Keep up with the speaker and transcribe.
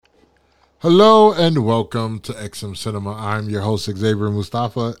Hello and welcome to XM Cinema. I'm your host Xavier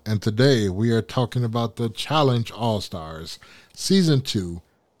Mustafa, and today we are talking about the Challenge All Stars, Season 2,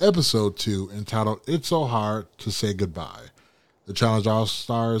 Episode 2, entitled It's So Hard to Say Goodbye. The Challenge All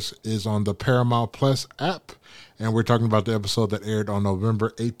Stars is on the Paramount Plus app, and we're talking about the episode that aired on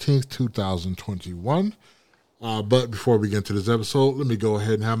November 18th, 2021. But before we get into this episode, let me go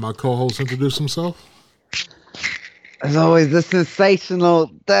ahead and have my co-host introduce himself. As always, the sensational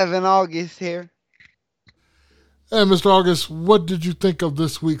Devin August here. Hey, Mr. August, what did you think of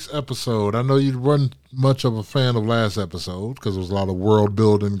this week's episode? I know you weren't much of a fan of last episode because there was a lot of world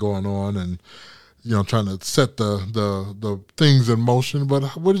building going on and trying to set the things in motion. But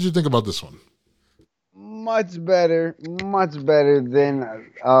what did you think about this one? Much better than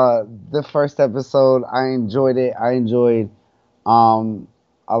the first episode. I enjoyed it. I enjoyed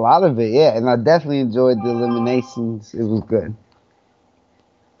a lot of it, yeah, and I definitely enjoyed the eliminations. It was good.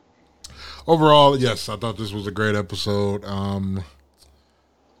 Overall, yes, I thought this was a great episode. Kind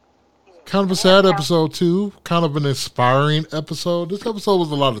of a sad episode too. Kind of an inspiring episode. This episode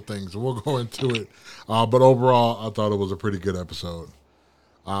was a lot of things, and we'll go into it. But overall, I thought it was a pretty good episode.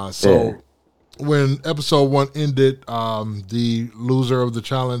 When episode 1 ended, the loser of the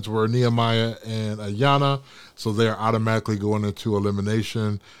challenge were Nehemiah and Ayana, so they're automatically going into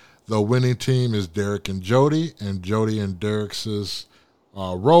elimination. The winning team is Derek and Jody and Derek's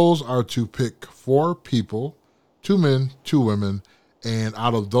roles are to pick 4 people, 2 men, 2 women, and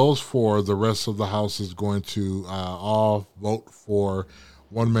out of those 4, the rest of the house is going to all vote for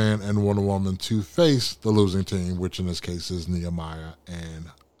 1 man and 1 woman to face the losing team, which in this case is Nehemiah and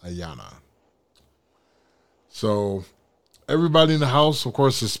Ayana. So everybody in the house, of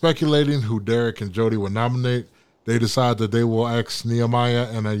course, is speculating who Derek and Jody will nominate. They decide that they will ask Nehemiah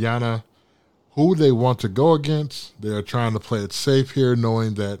and Ayana who they want to go against. They are trying to play it safe here,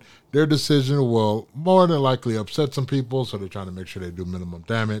 knowing that their decision will more than likely upset some people, so they're trying to make sure they do minimum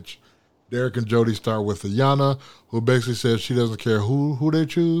damage. Derek and Jody start with Ayana, who basically says she doesn't care who they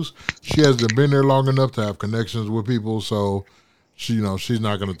choose. She hasn't been there long enough to have connections with people, so she's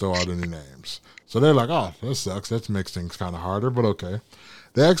not going to throw out any names. So they're like, oh, that sucks. That makes things kind of harder, but okay.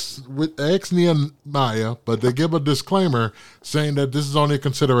 They ask Nehemiah, but they give a disclaimer saying that this is only a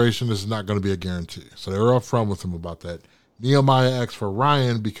consideration. This is not going to be a guarantee. So they were upfront with him about that. Nehemiah asked for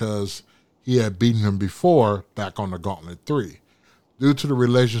Ryan because he had beaten him before back on the Gauntlet 3. Due to the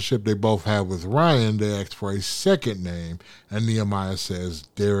relationship they both have with Ryan, they asked for a second name, and Nehemiah says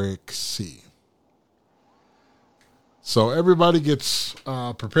Derek C. So everybody gets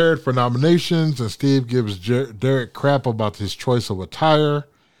prepared for nominations, and Steve gives Derek crap about his choice of attire.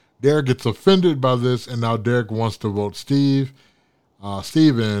 Derek gets offended by this, and now Derek wants to vote Steve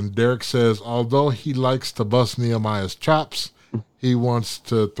in. Derek says, although he likes to bust Nehemiah's chops, he wants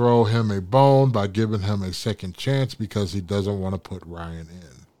to throw him a bone by giving him a second chance because he doesn't want to put Ryan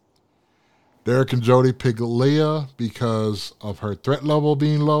in. Derek and Jody pick Leah because of her threat level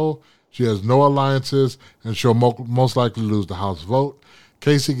being low. She has no alliances, and she'll most likely lose the House vote.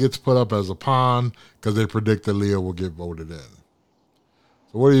 Casey gets put up as a pawn because they predict that Leah will get voted in.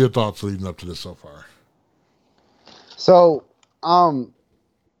 So what are your thoughts leading up to this so far? So, the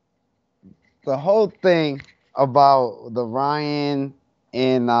whole thing about the Ryan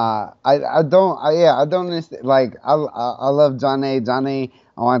and I don't understand. Like I love Johnny.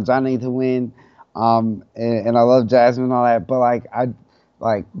 I want Johnny to win. And I love Jasmine and all that, but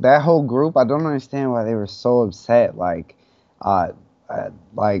like that whole group, I don't understand why they were so upset. Like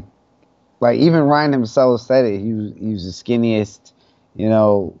even Ryan himself said it. He was the skinniest,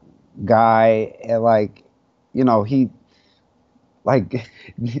 guy, and he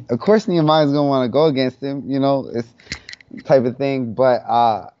of course Nehemiah's gonna want to go against him. It's type of thing. But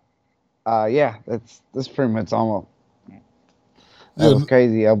yeah, that's pretty much almost. That was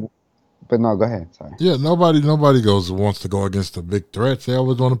crazy. But no, go ahead. Sorry. Yeah, nobody wants to go against the big threats. They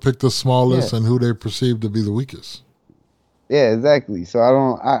always want to pick the smallest and who they perceive to be the weakest. Yeah, exactly. So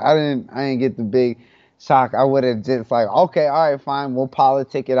I didn't get the big shock. I would have just okay, all right, fine, we'll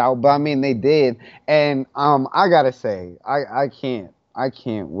politic it out. But I mean, they did, and I gotta say, I can't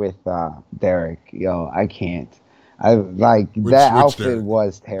with Derek. I can't. That outfit Derek?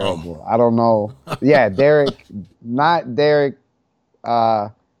 Was terrible. Oh. I don't know. Yeah, Derek, not Derek.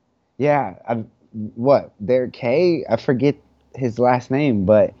 Derek K? I forget his last name,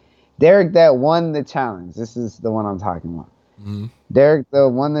 but Derek that won the challenge. This is the one I'm talking about. Mm-hmm. Derek that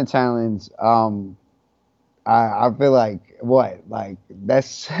won the challenge. I feel that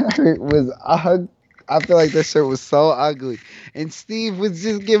shirt was ugly. I feel like that shirt was so ugly. And Steve was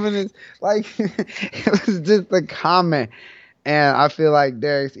just giving it it was just a comment. And I feel like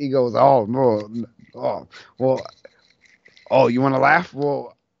Derek's ego is, oh, well, oh, you want to laugh?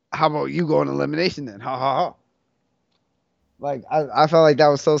 Well, how about you go in elimination then? Ha ha ha. Like I felt like that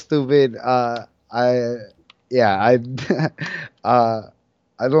was so stupid. I yeah, uh,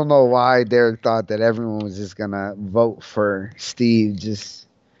 I don't know why Derek thought that everyone was just gonna vote for Steve. Just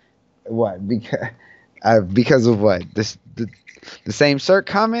what because of what the same shirt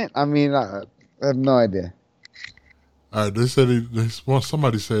comment? I mean, I have no idea. All right, they said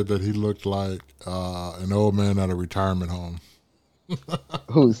somebody said that he looked like an old man at a retirement home.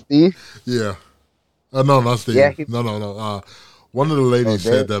 Who, Steve? Yeah. No, not Yeah. Steve. No. One of the ladies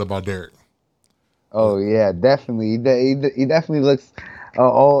said Derek. that about Derek. Oh yeah, definitely. He definitely looks.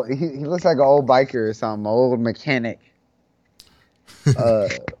 Old. He looks like an old biker or something, an old mechanic. Uh,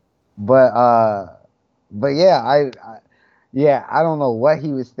 but yeah, yeah, I don't know what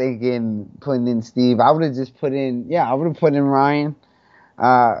he was thinking putting in Steve. I would have just put in. Yeah, I would have put in Ryan.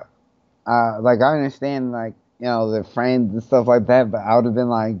 Uh, like I understand, like they're friends and stuff like that, but I would have been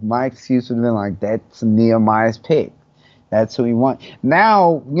like, my excuse would have been like, that's Nehemiah's pick. That's who he wants.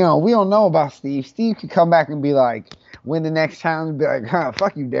 Now, we don't know about Steve. Steve could come back and be like, win the next challenge and be like, huh,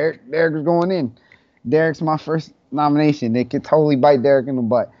 fuck you, Derek. Derek is going in. Derek's my first nomination. They could totally bite Derek in the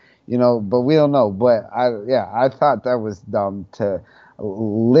butt, but we don't know. But I thought that was dumb to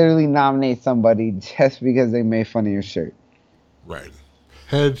literally nominate somebody just because they made fun of your shirt. Right.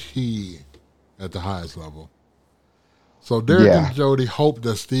 Had he at the highest level. So Derek and Jody hope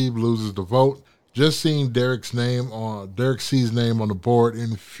that Steve loses the vote. Just seeing Derek C's name on the board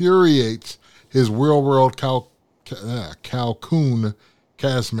infuriates his real world Calhoun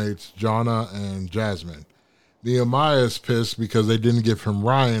castmates Jonna and Jasmine. Nehemiah is pissed because they didn't give him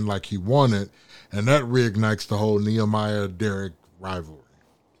Ryan like he wanted, and that reignites the whole Nehemiah-Derek rivalry.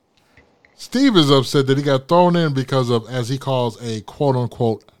 Steve is upset that he got thrown in because of, as he calls, a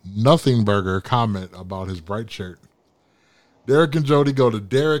quote-unquote nothing burger comment about his bright shirt. Derek and Jody go to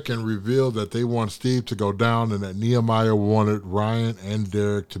Derek and reveal that they want Steve to go down and that Nehemiah wanted Ryan and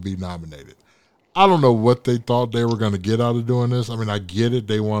Derek to be nominated. I don't know what they thought they were going to get out of doing this. I mean, I get it.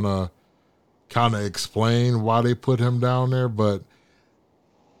 They want to kind of explain why they put him down there, but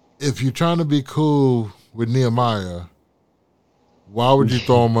if you're trying to be cool with Nehemiah, why would you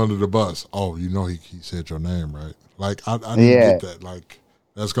throw him under the bus? Oh, he said your name, right? Like, I didn't get that. Like,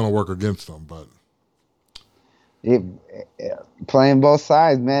 that's going to work against them, but... Playing both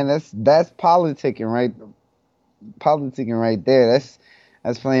sides, man. That's politicking, right? Politicking right there.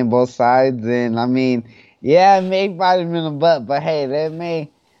 That's playing both sides, and I mean, yeah, it may bite him in the butt, but hey,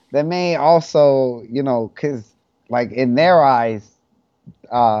 that may also, because like in their eyes,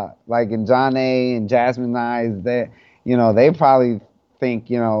 like in John A. and Jasmine's eyes, that they probably think,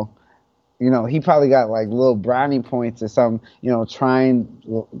 he probably got like little brownie points or something,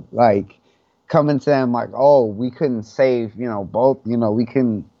 trying like. Coming to them like, oh, we couldn't save, both, we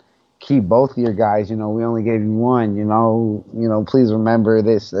couldn't keep both of your guys, we only gave you one, please remember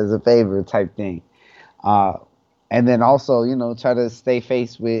this as a favor type thing. And then also, try to stay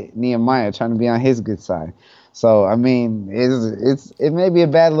face with Nehemiah, trying to be on his good side. So, I mean, it may be a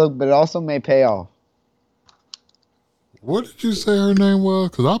bad look, but it also may pay off. What did you say her name was?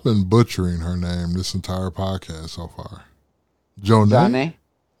 Because I've been butchering her name this entire podcast so far. Jonah?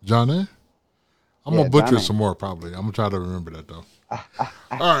 Jonah? I'm going to butcher some more, probably. I'm going to try to remember that, though. All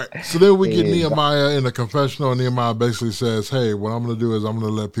right. So then we get Nehemiah in the confessional, and Nehemiah basically says, hey, what I'm going to do is I'm going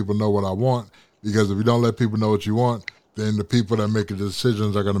to let people know what I want, because if you don't let people know what you want, then the people that make the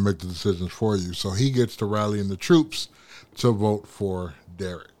decisions are going to make the decisions for you. So he gets to rally in the troops to vote for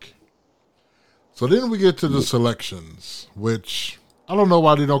Derek. So then we get to the selections, which I don't know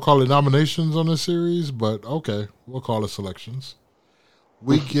why they don't call it nominations on this series, but okay, we'll call it selections.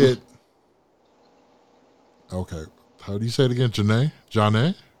 We get... Okay. How do you say it again?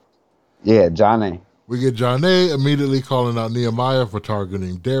 Janae? Yeah, Janae. We get Janae immediately calling out Nehemiah for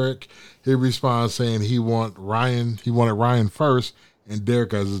targeting Derek. He responds saying he wanted Ryan first and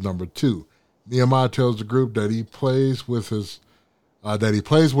Derek as his number 2. Nehemiah tells the group that he plays with his heart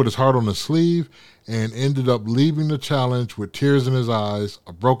on his sleeve and ended up leaving the challenge with tears in his eyes,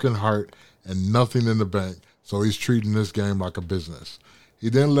 a broken heart, and nothing in the bank. So he's treating this game like a business. He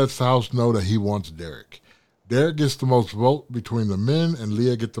then lets the house know that he wants Derek. Derek gets the most vote between the men, and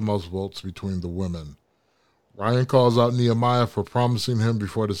Leah gets the most votes between the women. Ryan calls out Nehemiah for promising him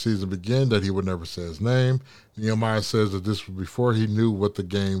before the season began that he would never say his name. Nehemiah says that this was before he knew what the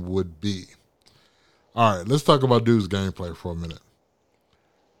game would be. All right, let's talk about dude's gameplay for a minute.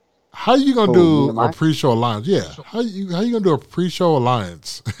 How you gonna Who, me do and a my? pre-show alliance? Yeah, how you gonna do a pre-show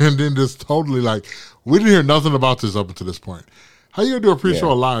alliance and then just totally like we didn't hear nothing about this up until this point. How you gonna do a pre-show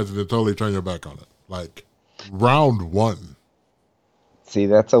Yeah. alliance and then totally turn your back on it? Like round one. See,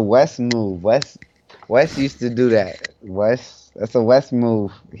 that's a West move. West used to do that. West, that's a West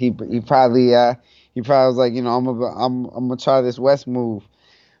move. He probably was like, I'm gonna try this West move.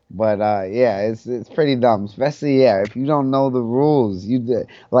 But yeah, it's pretty dumb. Especially yeah, if you don't know the rules,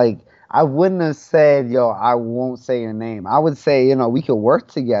 like I wouldn't have said, yo, I won't say your name. I would say, we could work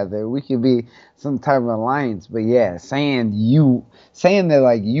together. We could be some type of alliance. But yeah, saying that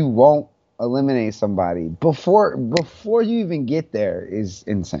like you won't eliminate somebody before you even get there is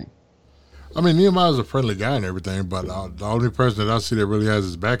insane. I mean, Nehemiah's a friendly guy and everything, but the only person that I see that really has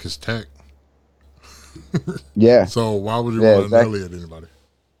his back is Tech. Yeah, So why would you yeah, want to exactly. annihilate anybody?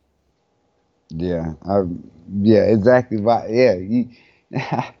 Yeah, yeah, exactly. Yeah,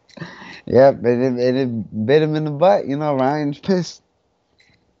 yeah, it bit him in the butt. Ryan's pissed.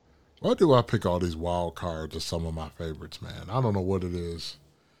 Why do I pick all these wild cards as some of my favorites, man? I don't know what it is.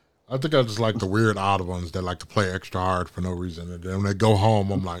 I think I just like the weird odd ones that like to play extra hard for no reason. And then when they go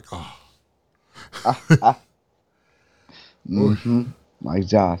home, I'm like, oh. Like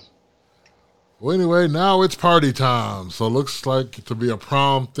Josh. Well, anyway, now it's party time. So it looks like to be a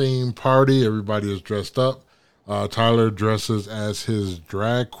prom themed party. Everybody is dressed up. Tyler dresses as his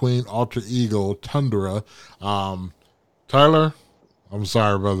drag queen alter ego, Tundra. Tyler, I'm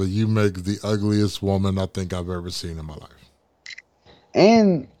sorry, brother. You make the ugliest woman I think I've ever seen in my life.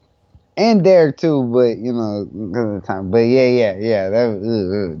 And Derek too, but because of the time. But yeah.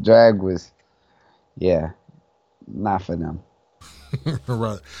 That drag was not for them.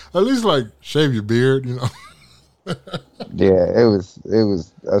 Right. At least like shave your beard, Yeah, it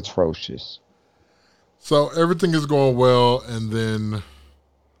was atrocious. So everything is going well, and then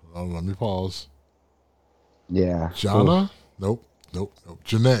let me pause. Yeah. Oof. Jana? Nope.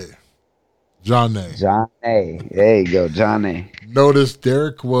 Janae. Janae. John A. There you go, John A. Noticed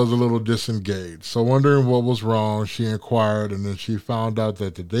Derek was a little disengaged. So wondering what was wrong, she inquired, and then she found out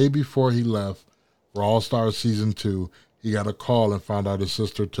that the day before he left for All Star Season 2, he got a call and found out his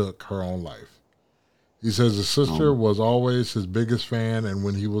sister took her own life. He says his sister was always his biggest fan, and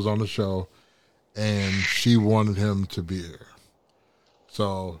when he was on the show, and she wanted him to be there.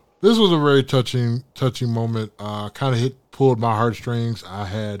 So this was a very touching moment. Kind of pulled my heartstrings. I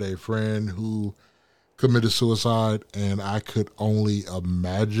had a friend who committed suicide, and I could only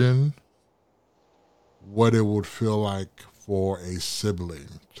imagine what it would feel like for a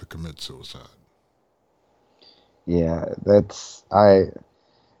sibling to commit suicide. Yeah, that's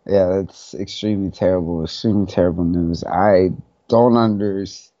extremely terrible news. I don't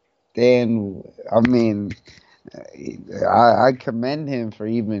understand. I mean, I commend him for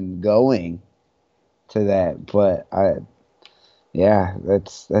even going to that, but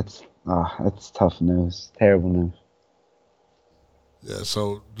that's tough news, terrible news. Yeah,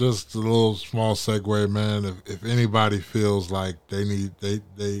 so just a little small segue, man. If anybody feels like they need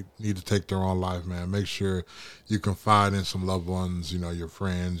to take their own life, man, make sure you confide in some loved ones, your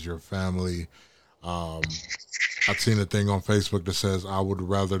friends, your family. I've seen a thing on Facebook that says I would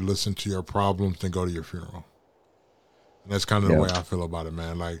rather listen to your problems than go to your funeral. And that's kind of the Yeah, way I feel about it,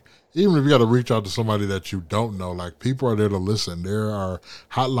 man. Like, even if you got to reach out to somebody that you don't know, like, people are there to listen. There are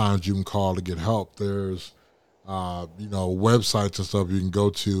hotlines you can call to get help. There's websites and stuff you can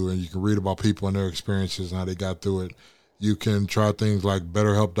go to and you can read about people and their experiences and how they got through it. You can try things like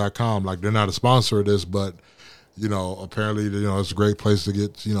BetterHelp.com. Like, they're not a sponsor of this, but apparently, it's a great place to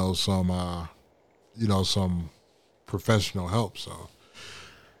get some professional help. So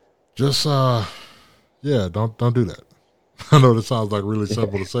just don't do that. I know this sounds like really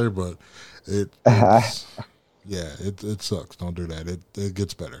simple to say, but it sucks. Don't do that. It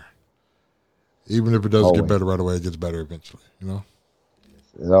gets better. Even if it doesn't get always. better right away, it gets better eventually.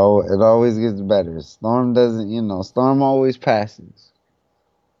 It always gets better. Storm always passes.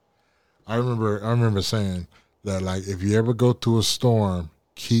 I remember saying that, like, if you ever go through a storm,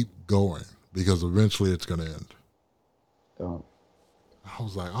 keep going because eventually it's gonna end. Don't. I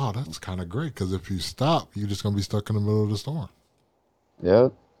was like, oh, that's kind of great because if you stop, you're just gonna be stuck in the middle of the storm.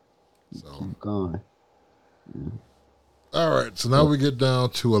 Yep. So, Keep going. all right. So now we get down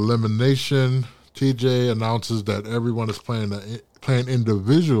to elimination. TJ announces that everyone is playing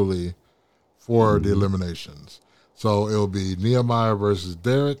individually for the eliminations. So it'll be Nehemiah versus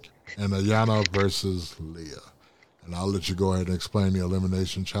Derek and Ayana versus Leah. And I'll let you go ahead and explain the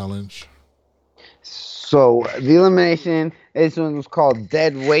elimination challenge. So the elimination, this one was called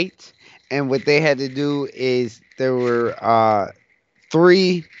Dead Weight, and what they had to do is there were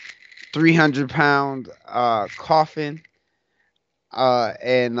three 300-pound coffin.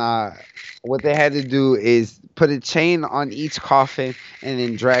 And what they had to do is put a chain on each coffin and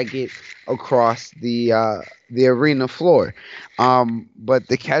then drag it across the arena floor. But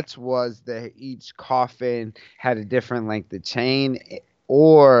the catch was that each coffin had a different length of chain,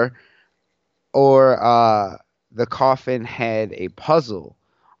 or or the coffin had a puzzle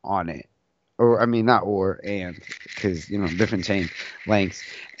on it. Or I mean, not or and because different chain lengths,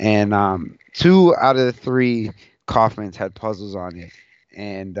 and two out of the three coffins had puzzles on it,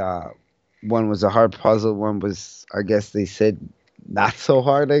 and one was a hard puzzle. One was, I guess they said, not so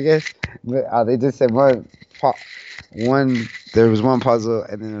hard. I guess but, they just said one. There was one puzzle,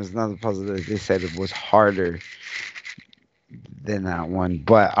 and then there was another puzzle that they said it was harder than that one.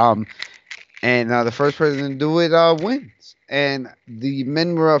 But and the first person to do it wins. And the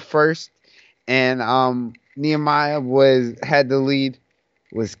men were up first, and Nehemiah had the lead,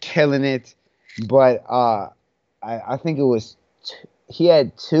 was killing it, but I think it was he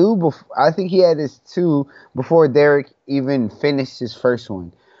had two. I think he had his two before Derek even finished his first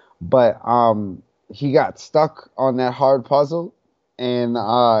one, but he got stuck on that hard puzzle, and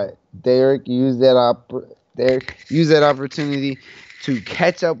Derek used that opportunity to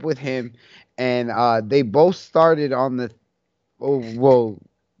catch up with him, and they both started on the. Oh, well,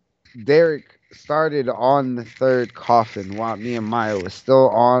 Derek started on the third coffin while Nehemiah was still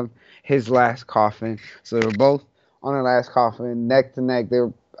on his last coffin. So they were both on the last coffin, neck to neck. They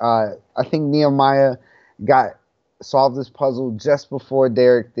were, I think Nehemiah solved this puzzle just before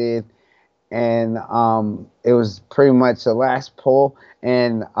Derek did, and it was pretty much the last pull.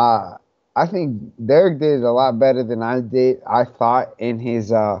 And I think Derek did it a lot better than I did. I thought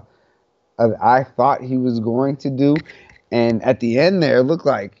I thought he was going to do. And at the end there, it looked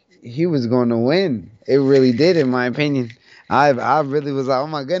like he was going to win. It really did, in my opinion. I really was like, oh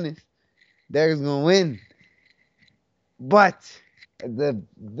my goodness, Derek's going to win. But at the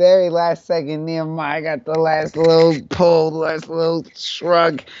very last second, Nehemiah got the last little pull, the last little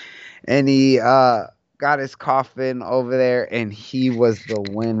shrug, and he got his coffin over there, and he was the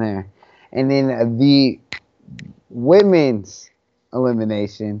winner. And then the women's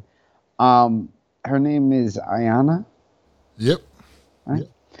elimination, her name is Ayana. Yep. Right? Yep.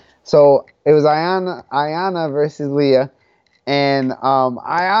 So it was Ayana versus Leah, and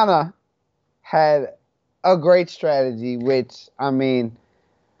Ayana had a great strategy, which I mean,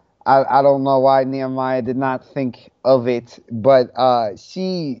 I don't know why Nehemiah did not think of it, but her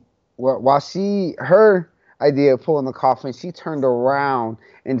idea of pulling the coffin, she turned around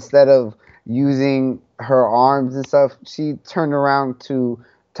instead of using her arms and stuff. She turned around to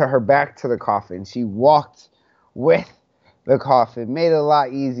her back to the coffin. She walked with the coffin, made it a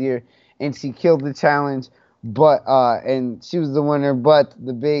lot easier, and she killed the challenge. But and she was the winner. But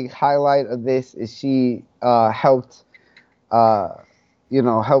the big highlight of this is she helped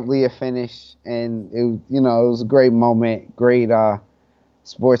Leah finish, and it was a great moment, great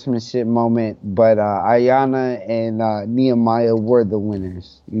sportsmanship moment. But Ayana and Nehemiah were the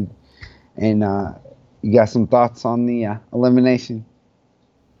winners. You got some thoughts on the elimination?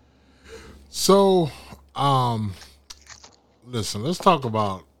 So, listen, let's talk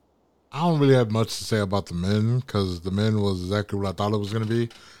about. I don't really have much to say about the men because the men was exactly what I thought it was going to be.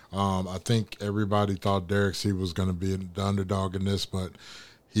 I think everybody thought Derek C was going to be the underdog in this, but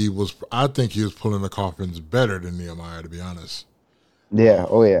he was. I think he was pulling the coffins better than Nehemiah, to be honest. Yeah.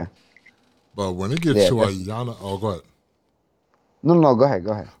 Oh yeah. But when it gets to Ayana, go ahead. No, go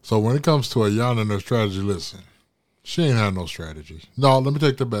ahead. So when it comes to Ayana and her strategy, listen, she ain't had no strategy. No, let me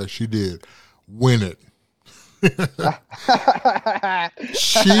take that back. She did win it.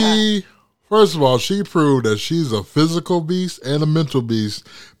 First of all, she proved that she's a physical beast and a mental beast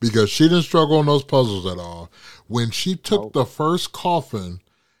because she didn't struggle on those puzzles at all. When she took the first coffin,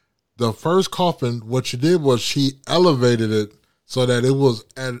 what she did was she elevated it so that it was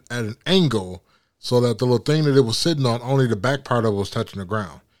at an angle so that the little thing that it was sitting on, only the back part of it was touching the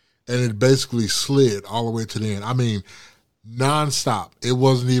ground. And it basically slid all the way to the end. I mean, nonstop. It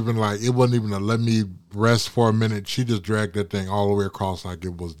wasn't even a let me rest for a minute. She just dragged that thing all the way across like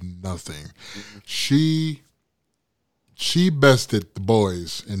it was nothing. Mm-hmm. She bested the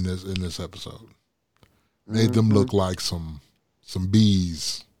boys in this episode. Made them look like some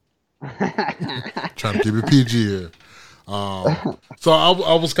bees. Trying to keep it PG here. So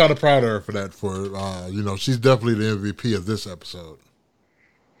I was kind of proud of her for that. She's definitely the MVP of this episode.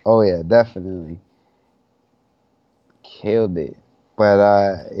 Oh yeah, definitely. Killed it. But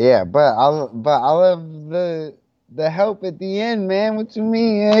I love the help at the end, man. What you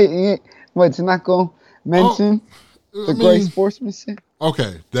mean? What, you're not gonna mention the great sportsmanship?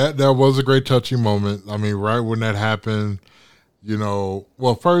 Okay, that was a great touching moment. I mean, right when that happened, well,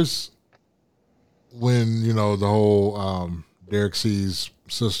 first when the whole Derek C's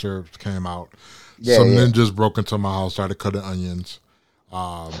sister came out, Yeah, some yeah. ninjas broke into my house, started cutting onions,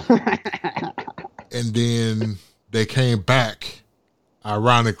 um, and then they came back.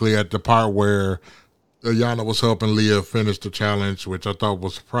 Ironically, at the part where Ayanna was helping Leah finish the challenge, which I thought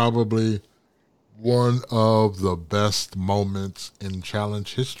was probably one of the best moments in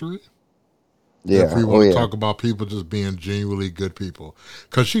challenge history. If Yeah. we Oh want to yeah. talk about people just being genuinely good people,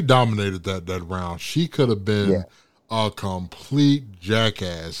 because she dominated that round. She could have been Yeah. a complete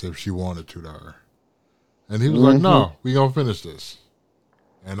jackass if she wanted to her. And he was like, Hmm. "No, we gonna finish this."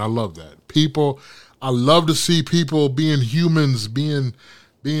 And I love that. People, I love to see people being humans, being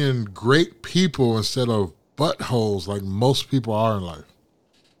great people instead of buttholes like most people are in life.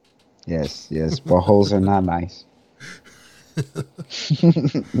 Yes. Yes. But holes are not nice. But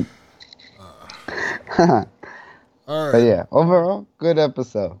All right. yeah, overall, good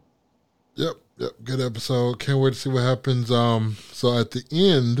episode. Yep. Good episode. Can't wait to see what happens. So at the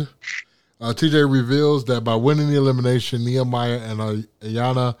end, TJ reveals that by winning the elimination, Nehemiah and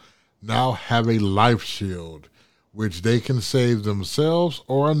Ayana now have a life shield, which they can save themselves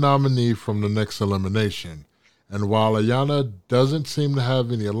or a nominee from the next elimination. And while Ayana doesn't seem to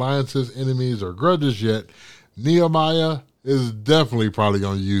have any alliances, enemies, or grudges yet, Nehemiah is definitely probably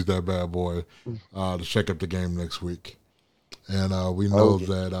going to use that bad boy to shake up the game next week. And we know Okay.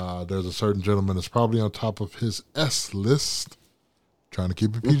 that there's a certain gentleman that's probably on top of his S list, trying to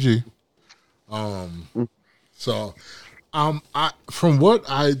keep it PG. So, from what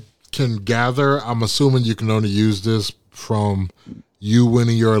I can gather, I'm assuming you can only use this from you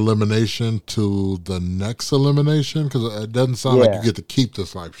winning your elimination to the next elimination, because it doesn't sound like you Yeah. get to keep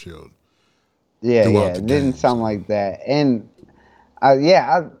this life shield Yeah. throughout Yeah. the It didn't game. sound So, like that. And I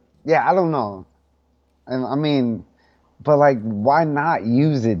don't know. And I mean, but like, why not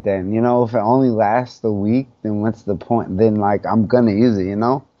use it then? If it only lasts a week, then what's the point? Then like, I'm gonna use it.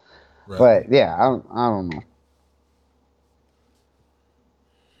 right. But yeah, I don't know.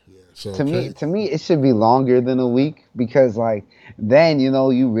 Yeah. So, To me, okay. to me, it should be longer than a week because like then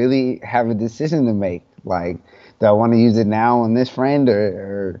you really have a decision to make. Like, do I want to use it now on this friend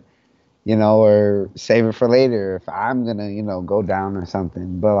or save it for later if I'm gonna go down or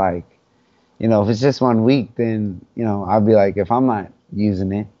something. But like if it's just 1 week, then I'll be like, if I'm not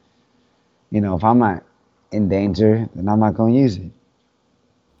using it, if I'm not in danger, then I'm not gonna use it.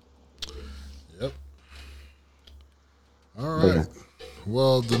 Yep. All But yeah, right.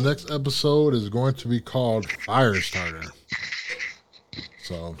 Well, the next episode is going to be called Firestarter.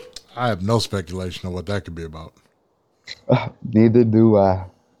 So, I have no speculation of what that could be about. neither do I.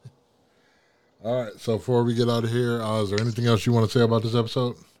 All right. So before we get out of here, is there anything else you want to say about this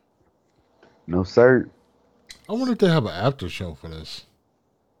episode? No sir. I wonder if they have an after show for this.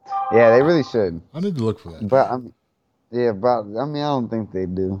 Yeah, they really should. I need to look for that. But I don't think they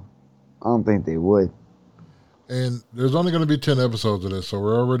do. I don't think they would. And there's only going to be 10 episodes of this, so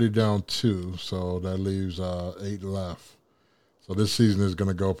we're already down 2. So that leaves 8 left. So this season is going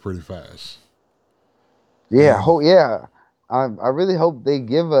to go pretty fast. Yeah, And yeah. I really hope they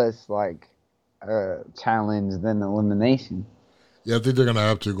give us like a challenge than elimination. yeah, I think they're going to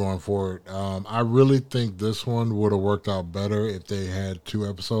have to going forward. I really think this one would have worked out better if they had 2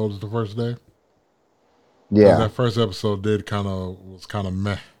 episodes the first day. Because Yeah, that first episode was kind of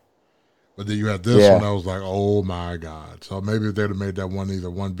meh. But then you had this one, yeah, I was like, oh my God. So maybe if they'd have made that one either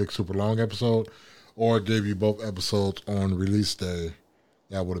one big super long episode or gave you both episodes on release day,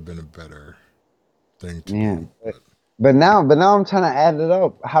 that would have been a better thing to yeah. do. But now I'm trying to add it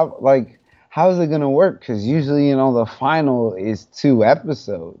up. How is it gonna work? Because usually the final is 2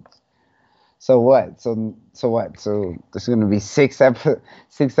 episodes. So what? So what? So there's gonna be 6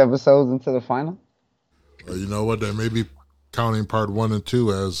 episodes into the final. Well, you know what? They may be counting part 1 and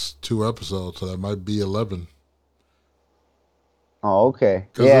 2 as 2 episodes, so that might be 11. Oh, okay.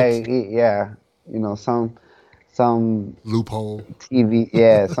 Because Yeah, it's yeah. Some loophole. TV.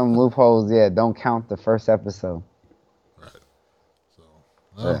 Yeah, some loopholes. Yeah, don't count the first episode. Right. So,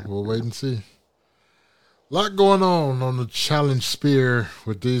 Yeah. we'll wait and see. Lot going on the challenge spear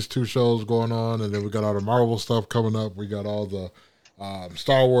with these 2 shows going on, and then we got all the Marvel stuff coming up. We got all the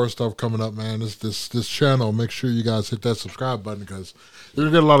Star Wars stuff coming up, man. This channel. Make sure you guys hit that subscribe button because you're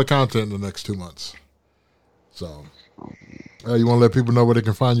gonna get a lot of content in the next 2 months. So, you want to let people know where they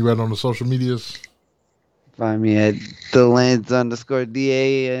can find you at on the social medias? Find me at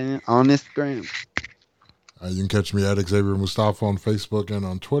TheLens_DA on Instagram. You can catch me at Xavier Mustafa on Facebook and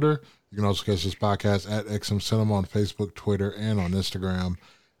on Twitter. You can also catch this podcast at XM Cinema on Facebook, Twitter, and on Instagram.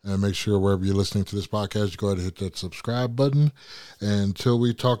 And make sure wherever you're listening to this podcast, you go ahead and hit that subscribe button. And until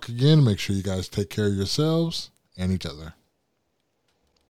we talk again, make sure you guys take care of yourselves and each other.